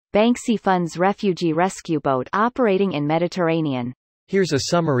Banksy funds refugee rescue boat operating in Mediterranean. Here's a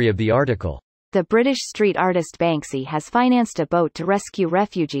summary of the article. The British street artist Banksy has financed a boat to rescue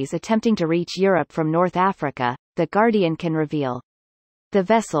refugees attempting to reach Europe from North Africa, The Guardian can reveal. The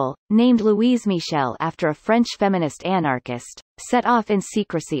vessel, named Louise Michel after a French feminist anarchist, set off in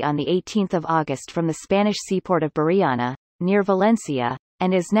secrecy on 18 August from the Spanish seaport of Barriana, near Valencia,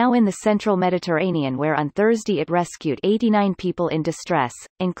 and is now in the central Mediterranean, where on Thursday it rescued 89 people in distress,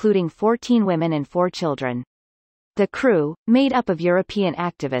 including 14 women and 4 children. The crew, made up of European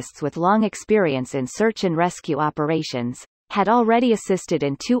activists with long experience in search and rescue operations, had already assisted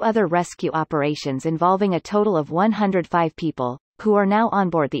in 2 other rescue operations involving a total of 105 people, who are now on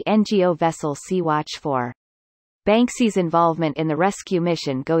board the NGO vessel Sea-Watch 4. Banksy's involvement in the rescue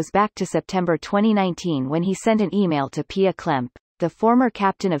mission goes back to September 2019 when he sent an email to Pia Klemp, the former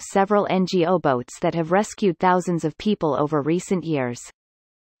captain of several NGO boats that have rescued thousands of people over recent years.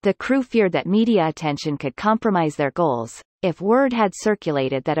 The crew feared that media attention could compromise their goals. If word had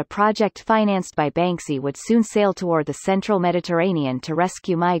circulated that a project financed by Banksy would soon sail toward the central Mediterranean to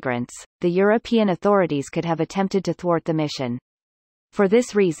rescue migrants, the European authorities could have attempted to thwart the mission. For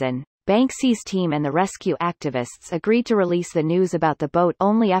this reason, Banksy's team and the rescue activists agreed to release the news about the boat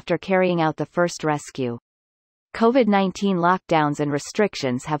only after carrying out the first rescue. COVID-19 lockdowns and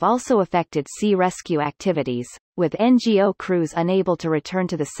restrictions have also affected sea rescue activities, with NGO crews unable to return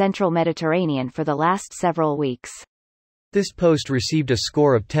to the central Mediterranean for the last several weeks. This post received a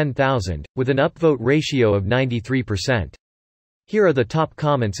score of 10,000, with an upvote ratio of 93%. Here are the top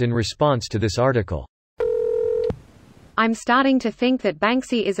comments in response to this article. I'm starting to think that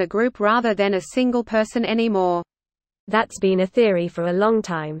Banksy is a group rather than a single person anymore. That's been a theory for a long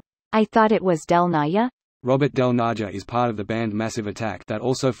time. I thought it was Del Naya? Robert Del Naja is part of the band Massive Attack that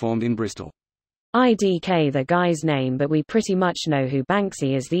also formed in Bristol. IDK the guy's name, but we pretty much know who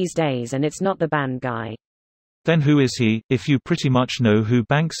Banksy is these days, and it's not the band guy. Then who is he, if you pretty much know who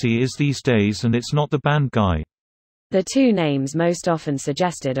Banksy is these days and it's not the band guy? The 2 names most often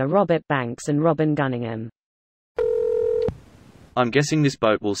suggested are Robert Banks and Robin Gunningham. I'm guessing this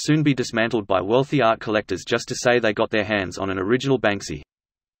boat will soon be dismantled by wealthy art collectors just to say they got their hands on an original Banksy.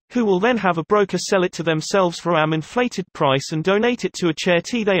 Who will then have a broker sell it to themselves for an inflated price and donate it to a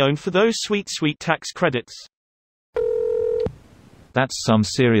charity they own for those sweet tax credits. That's some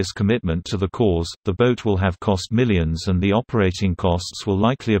serious commitment to the cause. The boat will have cost millions and the operating costs will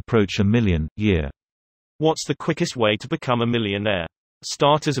likely approach $1 million a year. What's the quickest way to become a millionaire?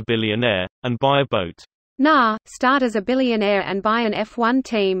 Start as a billionaire, and buy a boat. Nah, start as a billionaire and buy an F1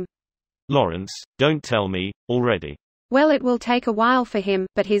 team. Lawrence, don't tell me, already. Well, it will take a while for him,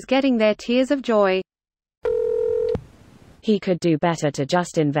 but he's getting there. Tears of joy. He could do better to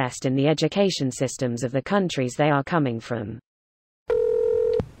just invest in the education systems of the countries they are coming from.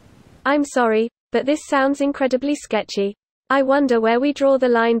 I'm sorry, but this sounds incredibly sketchy. I wonder where we draw the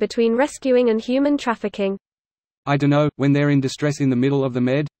line between rescuing and human trafficking. I dunno, when they're in distress in the middle of the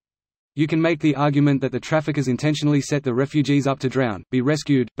Med? You can make the argument that the traffickers intentionally set the refugees up to drown, be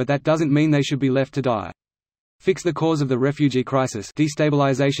rescued, but that doesn't mean they should be left to die. Fix the cause of the refugee crisis,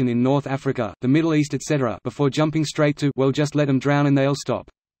 destabilization in North Africa, the Middle East etc. before jumping straight to, well, just let them drown and they'll stop.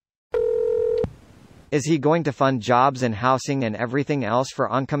 Is he going to fund jobs and housing and everything else for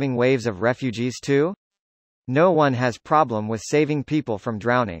oncoming waves of refugees too? No one has problem with saving people from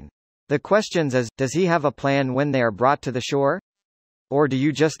drowning. The question is, does he have a plan when they are brought to the shore? Or do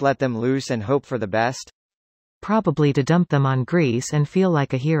you just let them loose and hope for the best? Probably to dump them on Greece and feel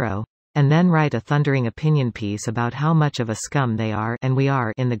like a hero. And then write a thundering opinion piece about how much of a scum they are, and we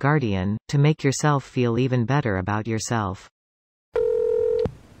are, in The Guardian, to make yourself feel even better about yourself.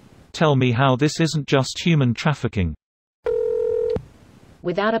 Tell me how this isn't just human trafficking.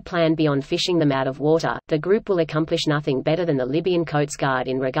 Without a plan beyond fishing them out of water, the group will accomplish nothing better than the Libyan Coast Guard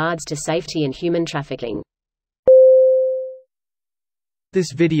in regards to safety and human trafficking.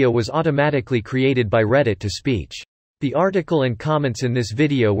 This video was automatically created by Reddit to speech. The article and comments in this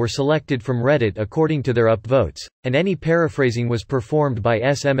video were selected from Reddit according to their upvotes, and any paraphrasing was performed by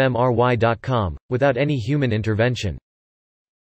smmry.com, without any human intervention.